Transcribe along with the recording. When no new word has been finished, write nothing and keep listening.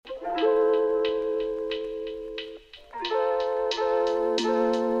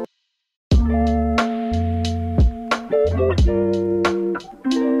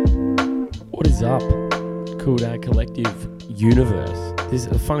is up, Cool Dad Collective universe? This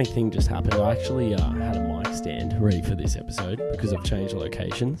a funny thing just happened. I actually had a mic stand ready for this episode because I've changed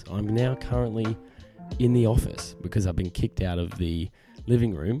locations. I'm now currently in the office because I've been kicked out of the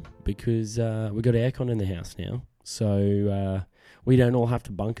living room because we got aircon in the house now. So we don't all have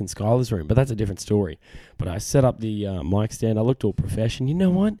to bunk in Skylar's room, but that's a different story. But I set up the mic stand. I looked all professional. You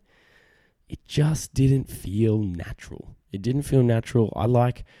know what? It just didn't feel natural. It didn't feel natural. I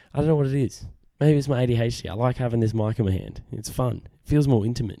don't know what it is. Maybe it's my ADHD. I like having this mic in my hand. It's fun. It feels more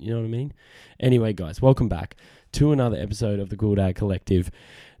intimate, you know what I mean? Anyway, guys, welcome back to another episode of the Cool Dad Collective,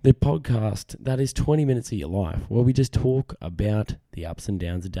 the podcast that is 20 minutes of your life, where we just talk about the ups and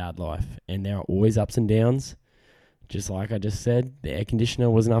downs of dad life. And there are always ups and downs. Just like I just said, the air conditioner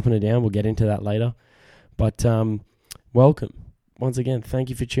wasn't up and a down. We'll get into that later. But welcome. Once again,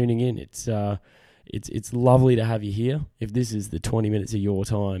 thank you for tuning in. It's lovely to have you here. If this is the 20 minutes of your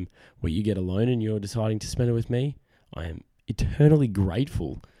time where you get alone and you're deciding to spend it with me, I am eternally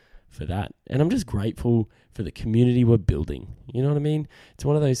grateful for that. And I'm just grateful for the community we're building. You know what I mean? It's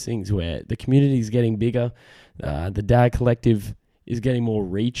one of those things where the community is getting bigger. The Dad Collective is getting more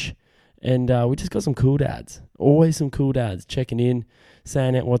reach. And we just got some cool dads. Always some cool dads checking in,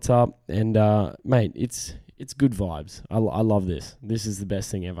 saying out what's up. And, mate, it's good vibes. I love this. This is the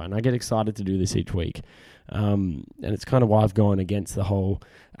best thing ever. And I get excited to do this each week. And it's kind of why I've gone against the whole,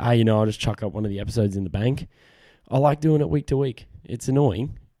 I'll just chuck up one of the episodes in the bank. I like doing it week to week. It's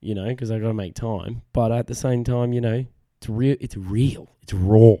annoying, because I got to make time. But at the same time, it's real. It's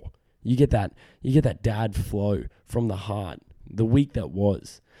raw. You get that dad flow from the heart, the week that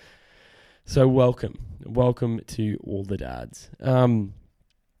was. So welcome to all the dads.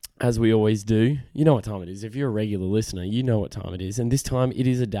 As we always do, you know what time it is. If you're a regular listener, you know what time it is. And this time it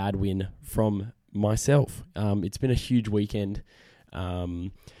is a dad win from myself. It's been a huge weekend.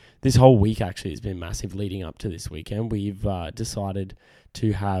 This whole week actually has been massive leading up to this weekend. We've decided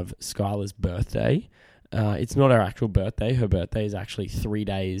to have Skylar's birthday. It's not our actual birthday. Her birthday is actually 3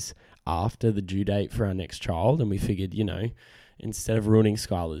 days after the due date for our next child. And we figured, instead of ruining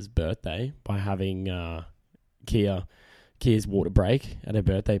Skylar's birthday by having Kia's water break at her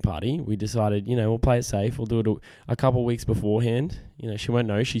birthday party, we decided, we'll play it safe. We'll do it a couple of weeks beforehand. She won't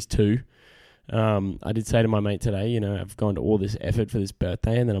know. She's 2. I did say to my mate today, I've gone to all this effort for this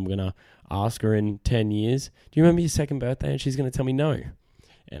birthday, and then I'm going to ask her in 10 years, do you remember your second birthday? And she's going to tell me no.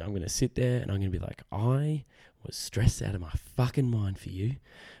 And I'm going to sit there and I'm going to be like, I was stressed out of my fucking mind for you.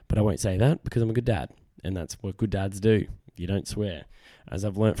 But I won't say that because I'm a good dad. And that's what good dads do. You don't swear. As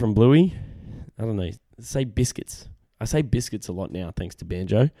I've learnt from Bluey, I don't know, say biscuits. I say biscuits a lot now, thanks to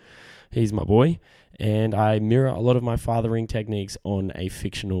Banjo. He's my boy. And I mirror a lot of my fathering techniques on a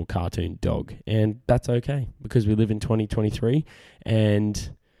fictional cartoon dog. And that's okay, because we live in 2023,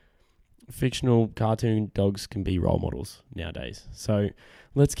 and fictional cartoon dogs can be role models nowadays. So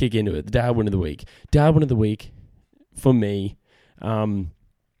let's kick into it. The Dad Win of the Week. Dad Win of the Week, for me,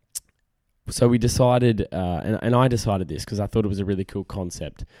 so we decided, and I decided this because I thought it was a really cool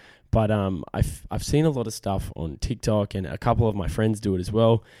concept. But I've seen a lot of stuff on TikTok, and a couple of my friends do it as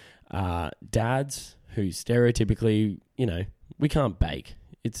well. Dads who stereotypically, we can't bake.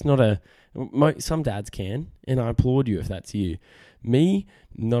 It's not some dads can, and I applaud you if that's you. Me,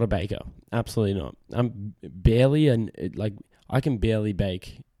 not a baker. Absolutely not. I'm barely, I can barely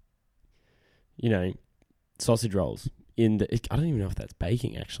bake, sausage rolls. I don't even know if that's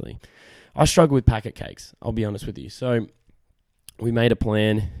baking, actually. I struggle with packet cakes, I'll be honest with you. So we made a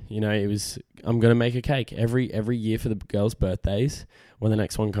plan, I'm going to make a cake every year for the girls' birthdays when the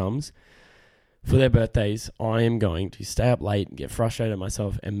next one comes. For their birthdays, I am going to stay up late and get frustrated at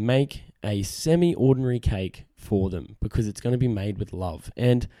myself and make a semi-ordinary cake for them because it's going to be made with love.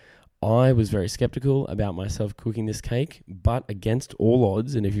 And I was very skeptical about myself cooking this cake, but against all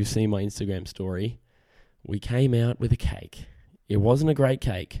odds, and if you've seen my Instagram story, we came out with a cake. It wasn't a great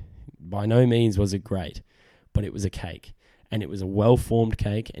cake. By no means was it great, but it was a cake. And it was a well-formed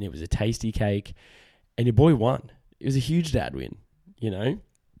cake, and it was a tasty cake, and your boy won. It was a huge dad win,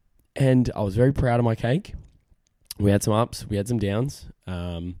 And I was very proud of my cake. We had some ups, we had some downs.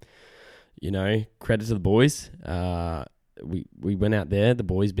 Credit to the boys. We went out there, the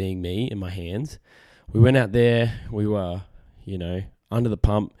boys being me and my hands. We went out there, we were, under the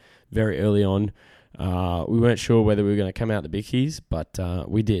pump very early on. We weren't sure whether we were going to come out the bickies, but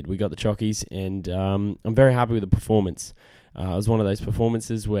we did. We got the chockies, and I'm very happy with the performance. It was one of those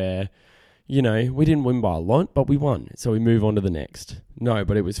performances where, we didn't win by a lot, but we won. So we move on to the next. No,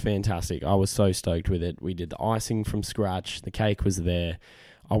 but it was fantastic. I was so stoked with it. We did the icing from scratch. The cake was there.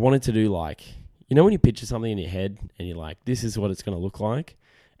 I wanted to do when you picture something in your head and you're like, this is what it's going to look like.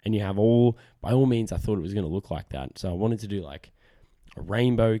 And you have by all means, I thought it was going to look like that. So I wanted to do like a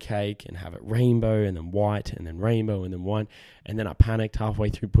rainbow cake and have it rainbow and then white and then rainbow and then white. And then I panicked halfway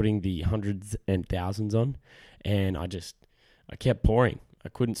through putting the hundreds and thousands on. And I kept pouring. I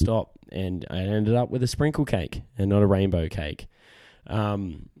couldn't stop. And I ended up with a sprinkle cake and not a rainbow cake.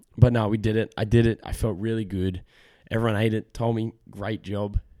 But no, we did it. I did it. I felt really good. Everyone ate it, told me, great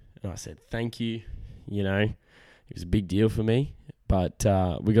job. And I said, thank you. You know, it was a big deal for me, but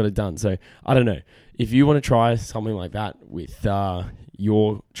we got it done. So I don't know. If you want to try something like that with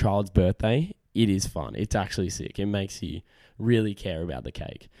your child's birthday, it is fun. It's actually sick. It makes you really care about the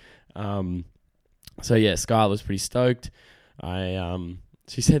cake. So yeah, Skylar's pretty stoked.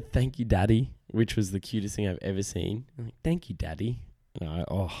 She said, thank you, Daddy, which was the cutest thing I've ever seen. I'm like, thank you, Daddy. And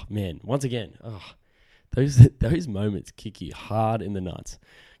oh man, once again, those moments kick you hard in the nuts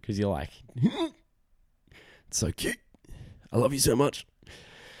because you're like, it's so cute. I love you so much.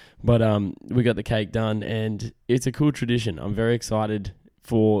 But we got the cake done, and it's a cool tradition. I'm very excited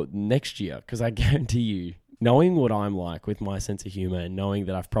for next year because I guarantee you, knowing what I'm like with my sense of humor and knowing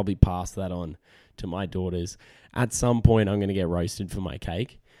that I've probably passed that on to my daughters, at some point I'm going to get roasted for my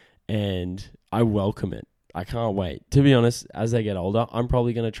cake, and I welcome it. I can't wait. To be honest, as they get older, I'm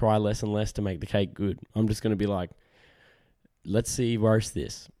probably going to try less and less to make the cake good. I'm just going to be like, let's see, roast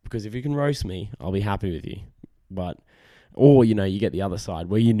this. Because if you can roast me, I'll be happy with you. Or, you know, you get the other side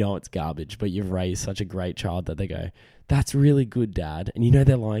where you know it's garbage, but you've raised such a great child that they go, that's really good, Dad. And you know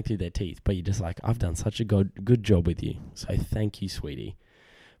they're lying through their teeth, but you're just like, I've done such a good job with you. So thank you, sweetie.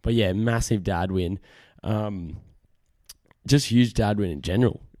 But yeah, massive dad win. Just huge dad win in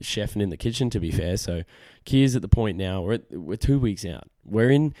general. Chefing in the kitchen, to be fair. So Kia's at the point now, we're 2 weeks out.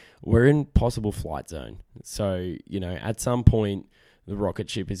 We're in possible flight zone. So, you know, at some point the rocket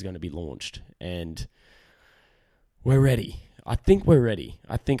ship is going to be launched, and we're ready. I think we're ready.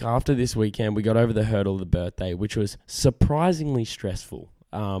 I think after this weekend we got over the hurdle of the birthday, which was surprisingly stressful.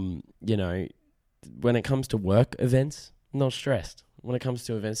 You know, when it comes to work events, not stressed. When it comes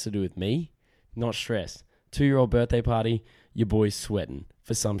to events to do with me, not stressed. 2-year-old birthday party, your boy's sweating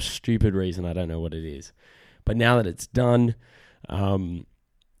for some stupid reason. I don't know what it is. But now that it's done, I don't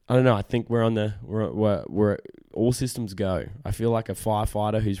know. I think we're all systems go. I feel like a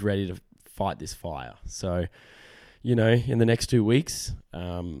firefighter who's ready to fight this fire. So, you know, in the next 2 weeks,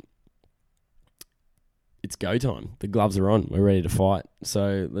 it's go time. The gloves are on. We're ready to fight.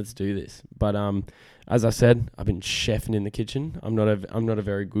 So let's do this. But as I said, I've been chefing in the kitchen. I'm not a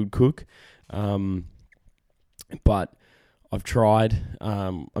very good cook. But I've tried.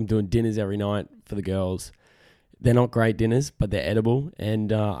 I'm doing dinners every night for the girls. They're not great dinners, but they're edible.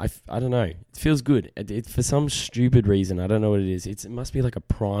 And I don't know. It feels good. It for some stupid reason, I don't know what it is. It must be like a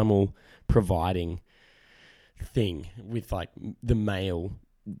primal providing thing with like the male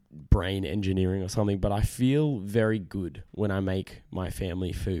brain engineering or something. But I feel very good when I make my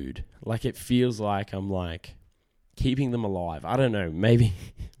family food. Like it feels like I'm like keeping them alive. I don't know. Maybe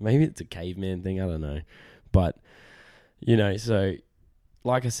it's a caveman thing. I don't know. But, you know, so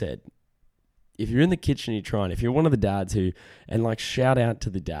like I said, if you're in the kitchen, you're trying, if you're one of the dads and like shout out to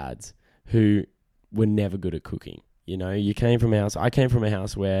the dads who were never good at cooking. You know, I came from a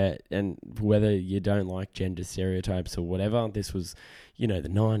house where, and whether you don't like gender stereotypes or whatever, this was, you know, the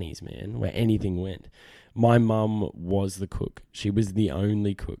 90s, man, where anything went. My mum was the cook. She was the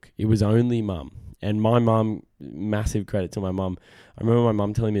only cook. It was only mum. And my mum, massive credit to my mum. I remember my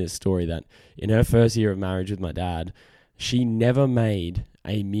mum telling me this story that in her first year of marriage with my dad, she never made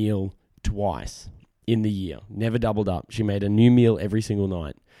a meal twice in the year. Never doubled up. She made a new meal every single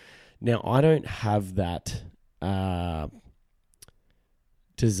night. Now, I don't have that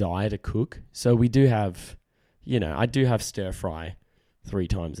desire to cook. So we do have, you know, I do have stir fry 3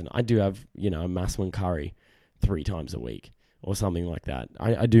 times. And I do have, you know, a massaman curry 3 times a week or something like that.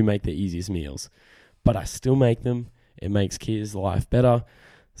 I do make the easiest meals. But I still make them. It makes Kia's life better.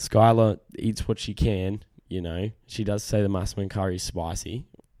 Skylar eats what she can, you know. She does say the massaman curry is spicy.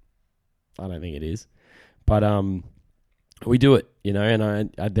 I don't think it is. But we do it, you know.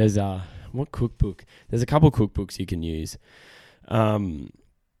 And there's what cookbook? There's a couple cookbooks you can use. Yeah,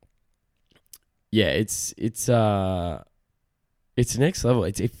 it's next level.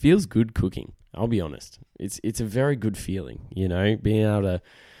 It feels good cooking. I'll be honest. It's a very good feeling, you know, being able to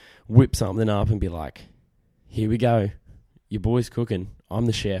whip something up and be like, here we go. Your boy's cooking. I'm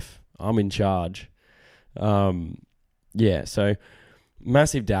the chef. I'm in charge. Yeah, so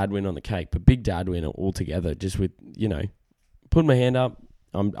massive dad win on the cake, but big dad win altogether, just with, you know, putting my hand up.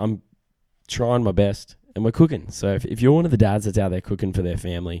 I'm trying my best and we're cooking. So if you're one of the dads that's out there cooking for their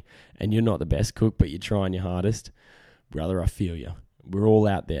family and you're not the best cook, but you're trying your hardest, brother, I feel you. We're all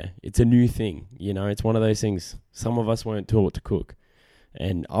out there. It's a new thing. It's one of those things. Some of us weren't taught to cook.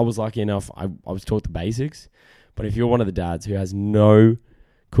 And I was lucky enough, I was taught the basics. But if you're one of the dads who has no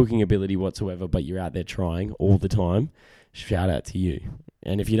cooking ability whatsoever, but you're out there trying all the time, shout out to you.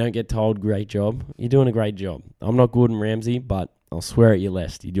 And if you don't get told great job, you're doing a great job. I'm not Gordon Ramsay, but I'll swear at you,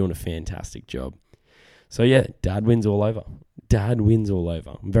 Lest, you're doing a fantastic job. So yeah, dad wins all over. Dad wins all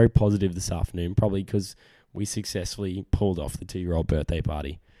over. I'm very positive this afternoon, probably because we successfully pulled off the 2-year-old birthday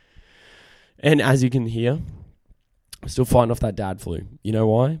party. And as you can hear, I'm still fighting off that dad flu. You know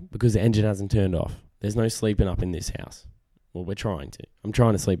why? Because the engine hasn't turned off. There's no sleeping up in this house. Well, we're trying to. I'm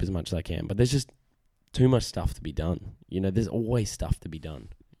trying to sleep as much as I can, but there's just too much stuff to be done. There's always stuff to be done.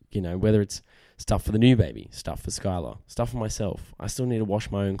 Whether it's stuff for the new baby, stuff for Skylar, stuff for myself. I still need to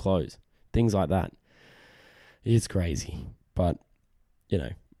wash my own clothes. Things like that. It's crazy. But,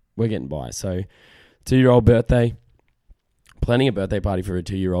 we're getting by. So, 2-year-old birthday. Planning a birthday party for a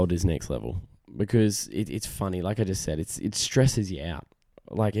 2-year-old is next level. Because it's funny. Like I just said, it stresses you out.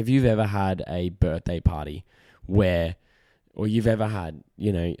 Like, if you've ever had a birthday party or you've ever had,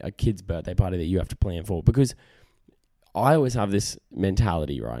 a kid's birthday party that you have to plan for. Because I always have this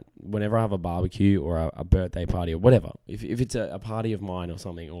mentality, right? Whenever I have a barbecue or a birthday party or whatever, if it's a party of mine or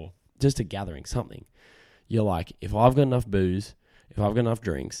something, or just a gathering, something, you're like, if I've got enough booze, if I've got enough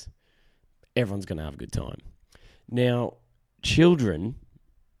drinks, everyone's going to have a good time. Now, children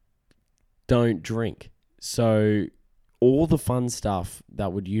don't drink. So all the fun stuff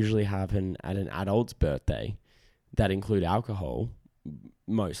that would usually happen at an adult's birthday that include alcohol,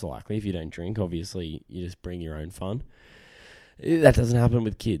 most likely, if you don't drink, obviously you just bring your own fun. That doesn't happen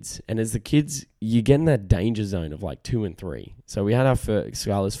with kids. And as the kids, you get in that danger zone of like 2 and 3. So we had our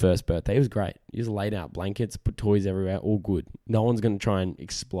Skylar's first birthday. It was great. You just laid out blankets, put toys everywhere, all good. No one's going to try and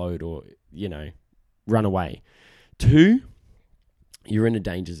explode or, run away. 2, you're in a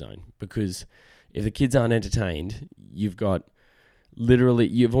danger zone because if the kids aren't entertained, you've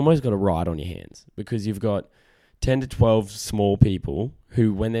almost got a ride on your hands because you've got 10 to 12 small people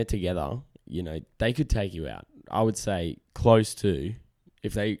who, when they're together, they could take you out. I would say close to,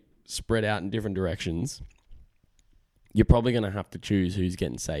 if they spread out in different directions, you're probably going to have to choose who's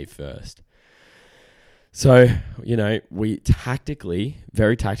getting saved first. So, we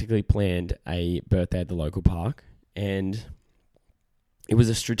very tactically planned a birthday at the local park, and it was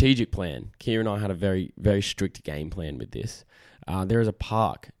a strategic plan. Kira and I had a very, very strict game plan with this. There is a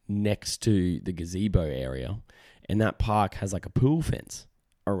park next to the gazebo area, and that park has like a pool fence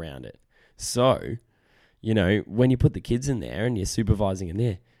around it. So, when you put the kids in there and you're supervising in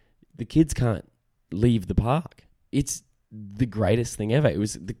there, the kids can't leave the park. It's the greatest thing ever. It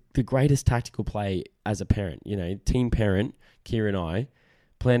was the greatest tactical play as a parent. Team parent, Kira and I,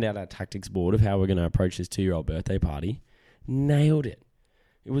 planned out our tactics board of how we're going to approach this 2-year-old birthday party. Nailed it.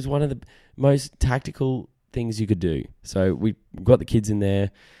 It was one of the most tactical things you could do. So we got the kids in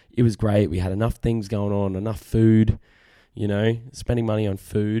there. It was great. We had enough things going on, enough food, spending money on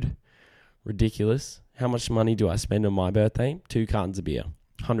food. Ridiculous. How much money do I spend on my birthday? 2 cartons of beer.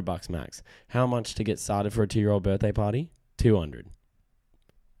 $100 max. How much to get started for a 2-year-old birthday party? $200.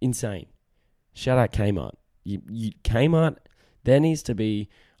 Insane. Shout out Kmart. Kmart, there needs to be,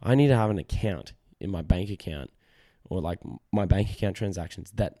 I need to have an account in my bank account or like my bank account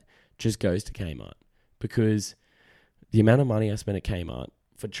transactions that just goes to Kmart because the amount of money I spend at Kmart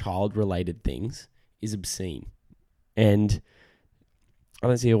for child-related things is obscene. And I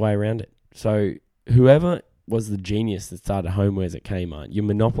don't see a way around it. So whoever was the genius that started homewares at Kmart, you're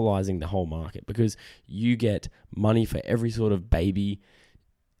monopolizing the whole market because you get money for every sort of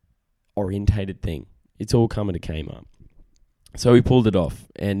baby-orientated thing. It's all coming to Kmart. So we pulled it off.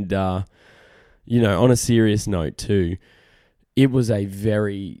 And, on a serious note too, it was a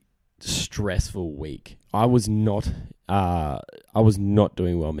very stressful week. I was not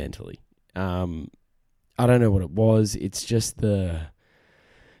doing well mentally. I don't know what it was. It's just the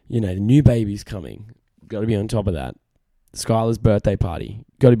new baby's coming. Got to be on top of that. Skylar's birthday party.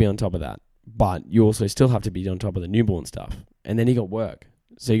 Got to be on top of that. But you also still have to be on top of the newborn stuff. And then you got work.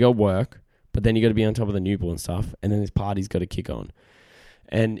 So you got work, but then you got to be on top of the newborn stuff. And then this party's got to kick on.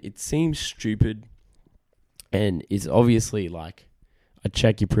 And it seems stupid. And it's obviously like a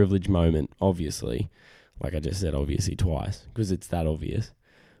check your privilege moment, obviously. Like I just said, obviously twice. Because it's that obvious.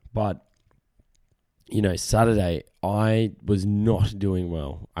 But Saturday, I was not doing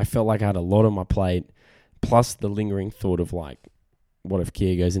well. I felt like I had a lot on my plate, plus the lingering thought of like, what if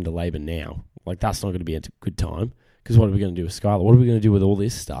Kia goes into labour now? Like, that's not going to be a good time, because what are we going to do with Skylar? What are we going to do with all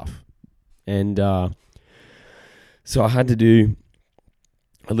this stuff? And so I had to do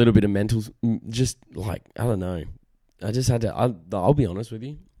a little bit of mental, just like, I don't know. had to, I'll be honest with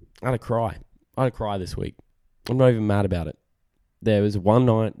you, I had to cry. I had to cry this week. I'm not even mad about it. There was one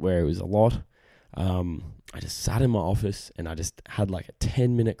night where it was a lot. I just sat in my office and I just had like a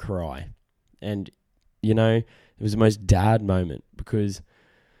 10-minute cry. And, it was the most dad moment because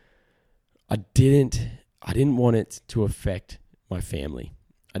I didn't want it to affect my family.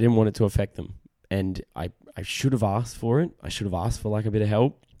 I didn't want it to affect them. And I should have asked for it. I should have asked for like a bit of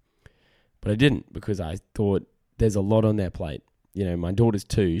help. But I didn't because I thought there's a lot on their plate. My daughter's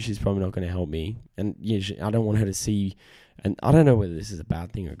 2. She's probably not going to help me. And I don't want her to see, and I don't know whether this is a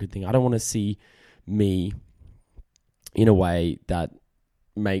bad thing or a good thing. I don't want to see me in a way that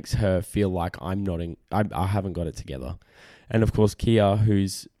makes her feel like I haven't got it together. And of course, Kia,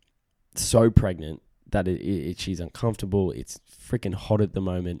 who's so pregnant that she's uncomfortable. It's freaking hot at the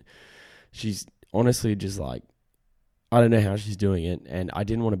moment. She's honestly just like, I don't know how she's doing it. And I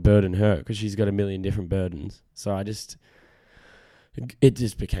didn't want to burden her because she's got a million different burdens. So it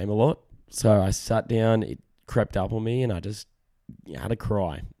just became a lot. So I sat down, it crept up on me, and I just had to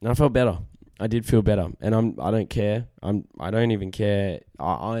cry. And I felt better. I did feel better. And I don't care. I don't even care.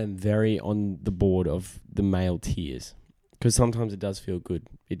 I am very on the board of the male tears because sometimes it does feel good.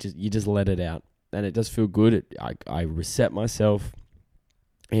 You just let it out. And it does feel good. I reset myself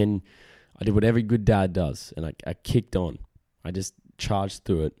and I did what every good dad does. And I kicked on. I just charged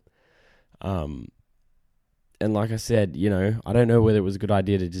through it. And like I said, I don't know whether it was a good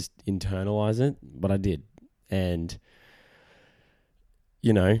idea to just internalize it, but I did. And,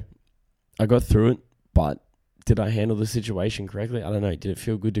 I got through it, but did I handle the situation correctly? I don't know. Did it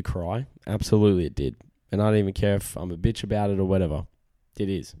feel good to cry? Absolutely it did. And I don't even care if I'm a bitch about it or whatever. It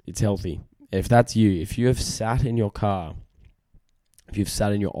is. It's healthy. If that's you, if you have sat in your car, if you've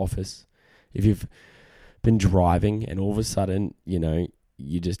sat in your office, if you've been driving and all of a sudden,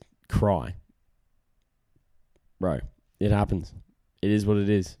 you just cry. Bro, it happens. It is what it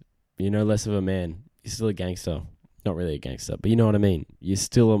is. You're no less of a man. You're still a gangster. Not really a gangster, but you know what I mean. You're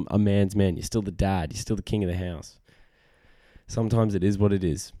still a man's man. You're still the dad. You're still the king of the house. Sometimes it is what it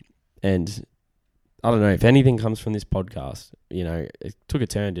is. And I don't know, if anything comes from this podcast, it took a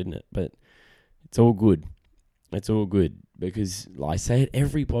turn, didn't it? But it's all good. It's all good because I say it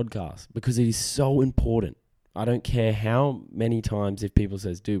every podcast because it is so important. I don't care how many times if people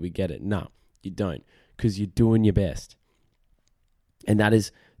says, dude, we get it. No, you don't because you're doing your best. And that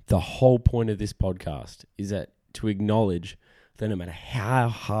is the whole point of this podcast is that to acknowledge that no matter how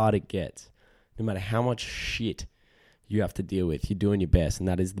hard it gets, no matter how much shit you have to deal with, you're doing your best. And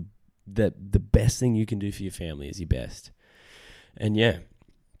that is the best thing you can do for your family is your best. And yeah,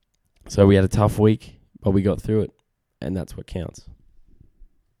 so we had a tough week, but we got through it. And that's what counts.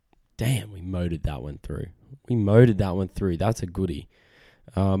 Damn, we motored that one through. That's a goodie.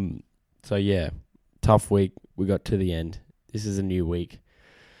 So yeah, tough week. We got to the end. This is a new week.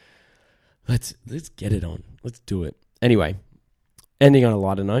 Let's get it on. Let's do it. Anyway, ending on a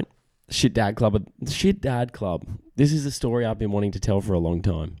lighter note. Shit Dad Club. This is a story I've been wanting to tell for a long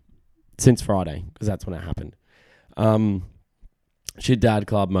time. Since Friday, because that's when it happened. Shit Dad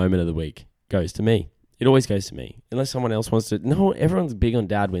Club moment of the week goes to me. It always goes to me. Unless someone else wants to. No, everyone's big on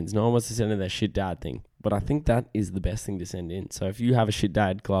dad wins. No one wants to send in their shit dad thing. But I think that is the best thing to send in. So if you have a Shit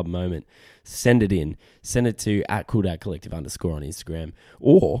Dad Club moment, send it in. Send it to @CoolDadCollective_ on Instagram.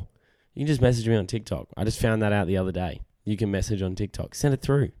 Or you can just message me on TikTok. I just found that out the other day. You can message on TikTok. Send it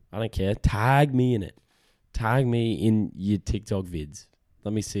through. I don't care. Tag me in it. Tag me in your TikTok vids.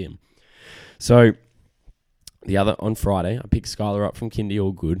 Let me see them. So on Friday, I picked Skylar up from kindy,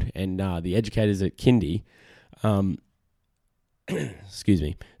 all good. And the educators at kindy, excuse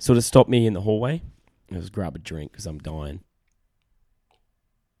me, sort of stopped me in the hallway. I was grab a drink because I'm dying.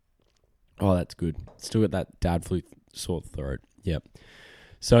 Oh, that's good. Still got that dad flu sore throat. Yep.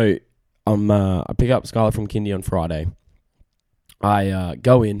 So I pick up Skylar from kindy on Friday. I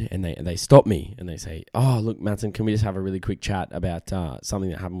go in and they stop me and they say, oh, look, Matson, can we just have a really quick chat about something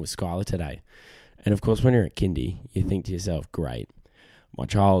that happened with Skylar today? And of course, when you're at kindy, you think to yourself, great, my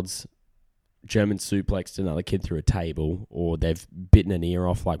child's German suplexed another kid through a table, or they've bitten an ear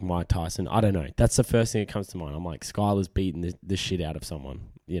off like Mike Tyson. I don't know. That's the first thing that comes to mind. I'm like, Skylar's beaten the shit out of someone.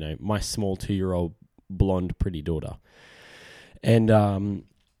 My small 2-year-old blonde pretty daughter. And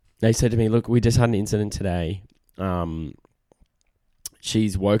they said to me, look, we just had an incident today.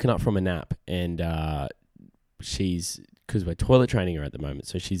 She's woken up from a nap and because we're toilet training her at the moment,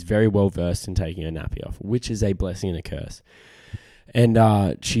 so she's very well versed in taking her nappy off, which is a blessing and a curse.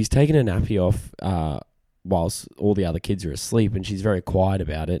 And she's taken her nappy off whilst all the other kids are asleep, and she's very quiet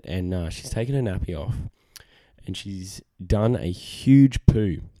about it. And she's taken her nappy off, and she's done a huge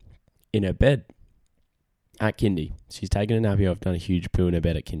poo in her bed. at kindy. She's taken a nappy off, done a huge poo in her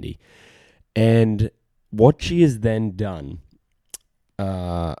bed at kindy. And what she has then done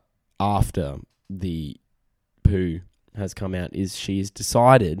after the poo has come out is she has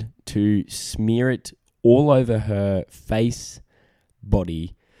decided to smear it all over her face,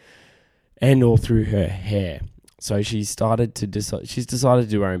 body, and all through her hair. So she's decided to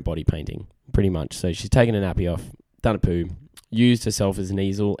do her own body painting, pretty much. So she's taken a nappy off, done a poo, used herself as an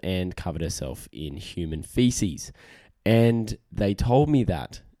easel, and covered herself in human feces. And they told me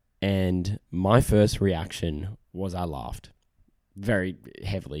that, and my first reaction was I laughed very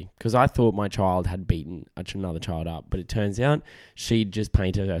heavily because I thought my child had beaten another child up, but it turns out she'd just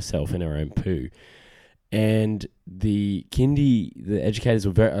painted herself in her own poo. And the educators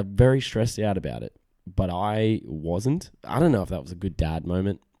were very stressed out about it, but I wasn't. I don't know if that was a good dad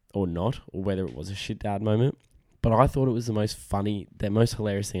moment or not, or whether it was a shit dad moment, but I thought it was the most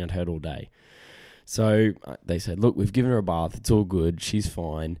hilarious thing I'd heard all day. So they said, look, we've given her a bath. It's all good. She's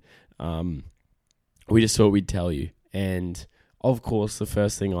fine. We just thought we'd tell you. And of course, the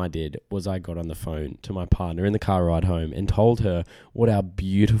first thing I did was I got on the phone to my partner in the car ride home and told her what our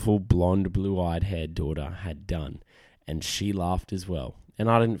beautiful blonde, blue-eyed haired daughter had done. And she laughed as well. And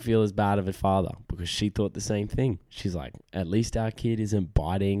I didn't feel as bad of a father because she thought the same thing. She's like, at least our kid isn't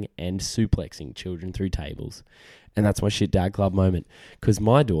biting and suplexing children through tables. And that's my shit dad club moment. Because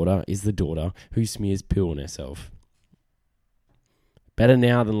my daughter is the daughter who smears poo on herself. Better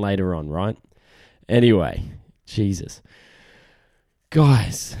now than later on, right? Anyway, Jesus.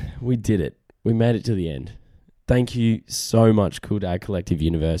 Guys, we did it. We made it to the end. Thank you so much, Cool Dad Collective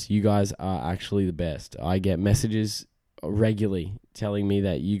Universe. You guys are actually the best. I get messages regularly telling me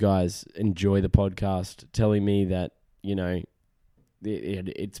that you guys enjoy the podcast, telling me that, you know,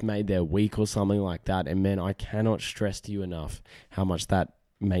 it's made their week or something like that. And man, I cannot stress to you enough how much that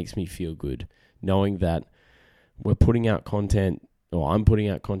makes me feel good, knowing that we're putting out content, or I'm putting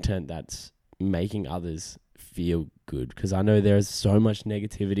out content that's making others feel good, because I know there's so much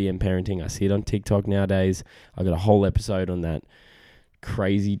negativity in parenting. I see it on TikTok nowadays. I got a whole episode on that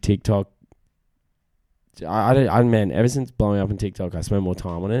crazy TikTok. Man, ever since blowing up on TikTok, I spend more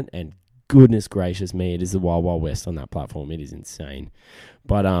time on it, and goodness gracious me, it is the wild, wild west on that platform. It is insane.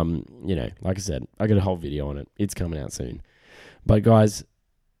 But, you know, like I said, I got a whole video on it. It's coming out soon. But guys,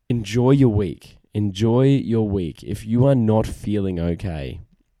 enjoy your week. Enjoy your week. If you are not feeling okay,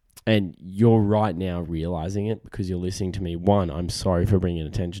 and you're right now realizing it because you're listening to me, one, I'm sorry for bringing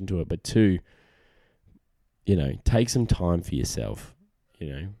attention to it. But two, you know, take some time for yourself.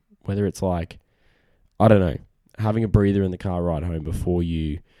 You know, whether it's like, I don't know, having a breather in the car ride home before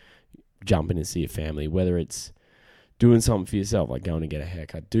you jump in and see your family, whether it's doing something for yourself, like going to get a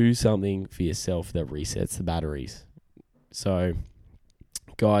haircut, do something for yourself that resets the batteries. So,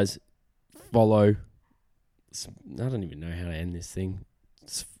 guys, follow. I don't even know how to end this thing.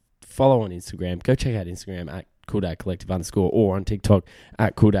 Follow on Instagram. Go check out Instagram at CoolDadCollective_ or on TikTok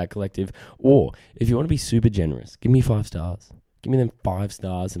at CoolDadCollective. Or if you want to be super generous, give me 5 stars. Give me them 5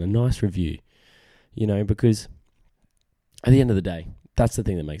 stars and a nice review. You know, because at the end of the day, that's the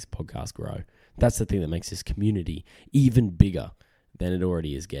thing that makes a podcast grow. That's the thing that makes this community even bigger than it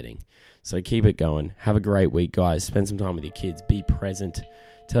already is getting. So keep it going. Have a great week, guys. Spend some time with your kids. Be present.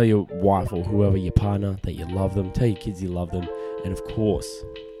 Tell your wife or whoever, your partner, that you love them. Tell your kids you love them. And of course,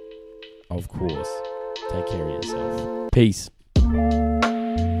 take care of yourself. Peace.